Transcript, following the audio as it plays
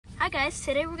Hi guys,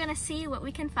 today we're gonna see what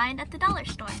we can find at the dollar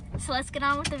store. So let's get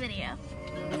on with the video.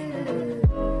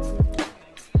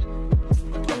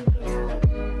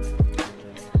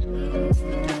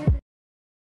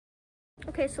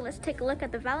 Okay, so let's take a look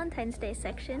at the Valentine's Day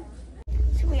section.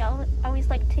 So we always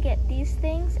like to get these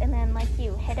things, and then like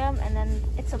you hit them and then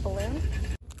it's a balloon.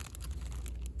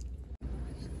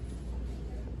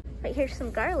 Right here's some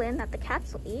garland that the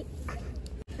cats will eat.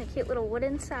 A cute little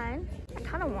wooden sign. I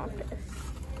kind of want this.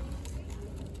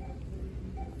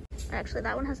 Actually,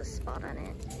 that one has a spot on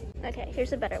it. Okay,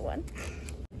 here's a better one.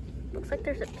 Looks like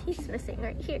there's a piece missing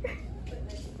right here.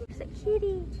 There's a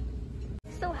cutie.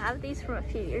 I still have these from a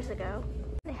few years ago.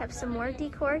 They have some more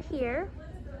decor here.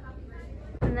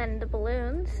 And then the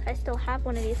balloons. I still have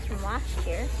one of these from last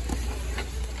year.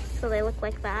 So they look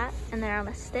like that, and they're on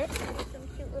a stick. Some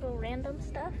cute little random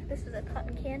stuff. This is a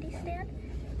cotton candy stand.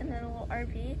 And then a little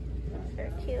RV. That's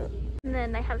very cute. And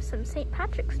then I have some St.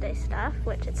 Patrick's Day stuff,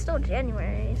 which it's still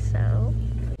January, so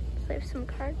I have some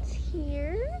cards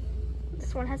here.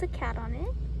 This one has a cat on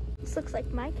it. This looks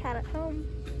like my cat at home.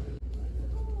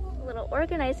 A little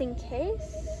organizing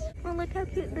case. Oh, look how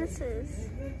cute this is.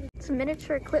 It's a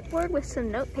miniature clipboard with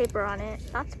some note paper on it.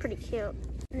 That's pretty cute.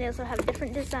 And they also have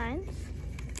different designs.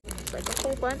 It's like a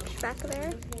whole bunch back there.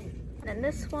 And then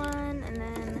this one, and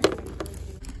then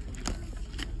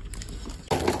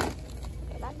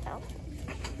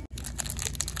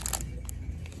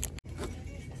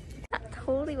that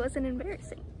totally wasn't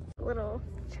embarrassing. A little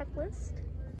checklist.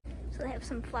 So they have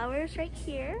some flowers right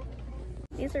here.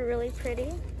 These are really pretty.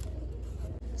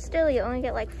 Still, you only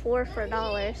get like 4 for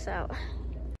 $1, so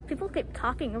people keep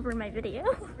talking over my video.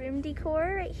 Room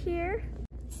decor right here.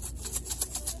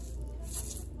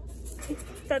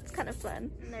 That's kind of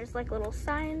fun. And there's like little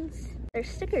signs. There's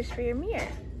stickers for your mirror.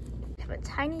 I have a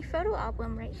tiny photo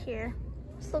album right here.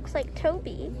 This looks like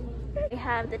Toby. They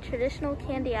have the traditional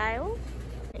candy aisle.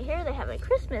 Right here they have a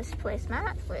Christmas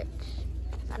placemat, which is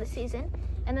not a season.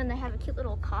 And then they have a cute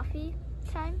little coffee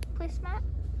time placemat.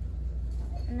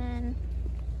 And then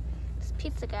this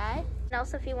pizza guy. And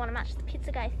also, if you want to match the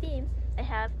pizza guy theme, they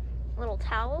have little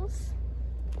towels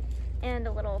and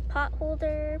a little pot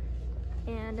holder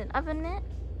and an oven mitt.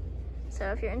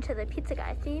 So if you're into the pizza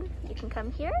guy theme, you can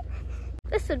come here.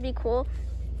 This would be cool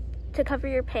to cover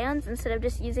your pans instead of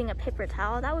just using a paper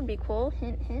towel. That would be cool.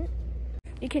 Hint, hint.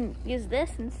 You can use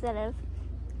this instead of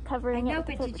covering it with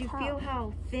a paper towel. But did you feel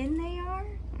how thin they are?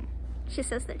 She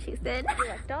says that she's thin. If you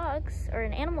like dogs or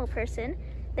an animal person,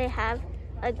 they have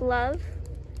a glove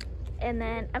and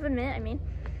then oven mitt,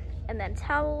 and then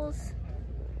towels,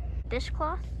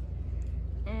 dishcloth,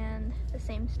 and the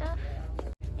same stuff,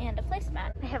 and a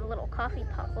placemat. They have a little coffee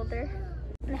pot holder.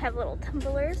 And they have little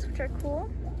tumblers, which are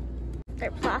cool. They're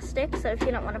plastic, so if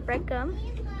you don't want to break them.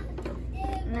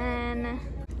 And then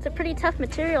it's a pretty tough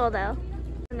material though.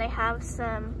 And they have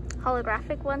some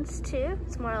holographic ones too.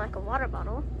 It's more like a water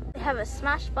bottle. They have a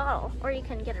smashed bottle, or you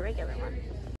can get a regular one.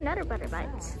 Nutter Butter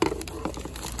Bites.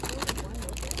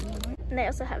 And they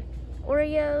also have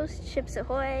Oreos, Chips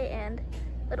Ahoy, and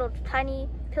little tiny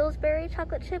Pillsbury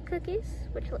chocolate chip cookies,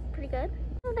 which look pretty good.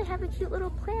 Oh, they have a cute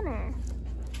little planner.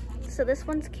 So this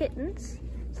one's kittens.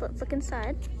 So let's look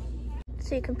inside.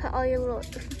 So you can put all your little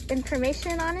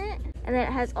information on it, and then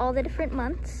it has all the different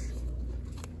months.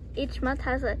 Each month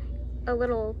has a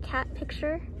little cat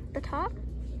picture at the top.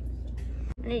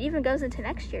 And it even goes into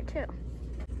next year too.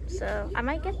 So I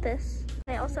might get this.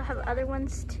 They also have other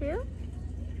ones too.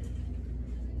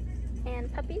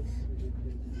 And puppies.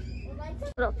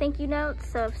 Little thank you notes,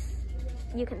 so if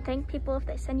you can thank people if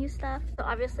they send you stuff. So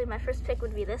obviously my first pick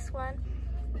would be this one,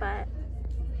 but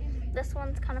this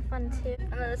one's kind of fun too.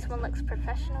 And then this one looks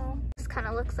professional. This kind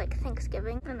of looks like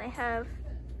Thanksgiving. And they have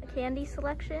a candy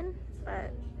selection,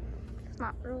 but it's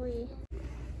not really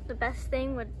the best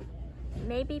thing. Would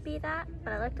maybe be that,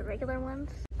 but I like the regular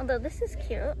ones. Although this is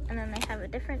cute. And then they have a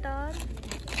different dog.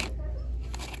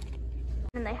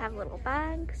 And they have little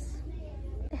bags.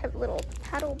 They have little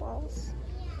paddle balls,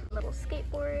 little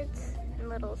skateboards, and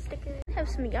little stickers. They have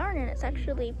some yarn, and it's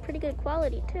actually pretty good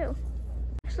quality too.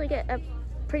 Actually get a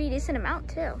pretty decent amount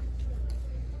too.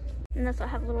 And this will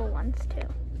have little ones too.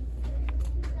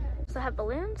 Also have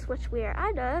balloons, which we are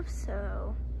out of,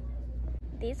 so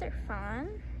these are fun.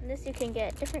 And this you can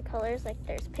get different colors, like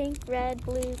there's pink, red,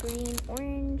 blue, green,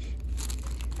 orange,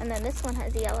 and then this one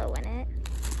has yellow in it.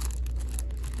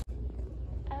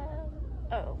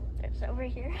 Oh, there's over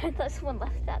here. I thought someone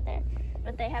left that there.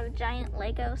 But they have giant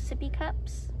Lego sippy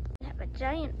cups. They have a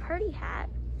giant party hat.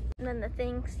 And then the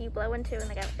things you blow into and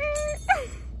they go,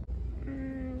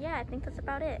 yeah, I think that's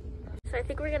about it. So I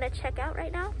think we're gonna check out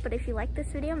right now, but if you like this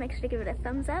video, make sure to give it a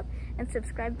thumbs up and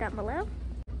subscribe down below.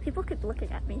 People keep looking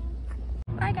at me.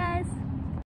 Bye guys.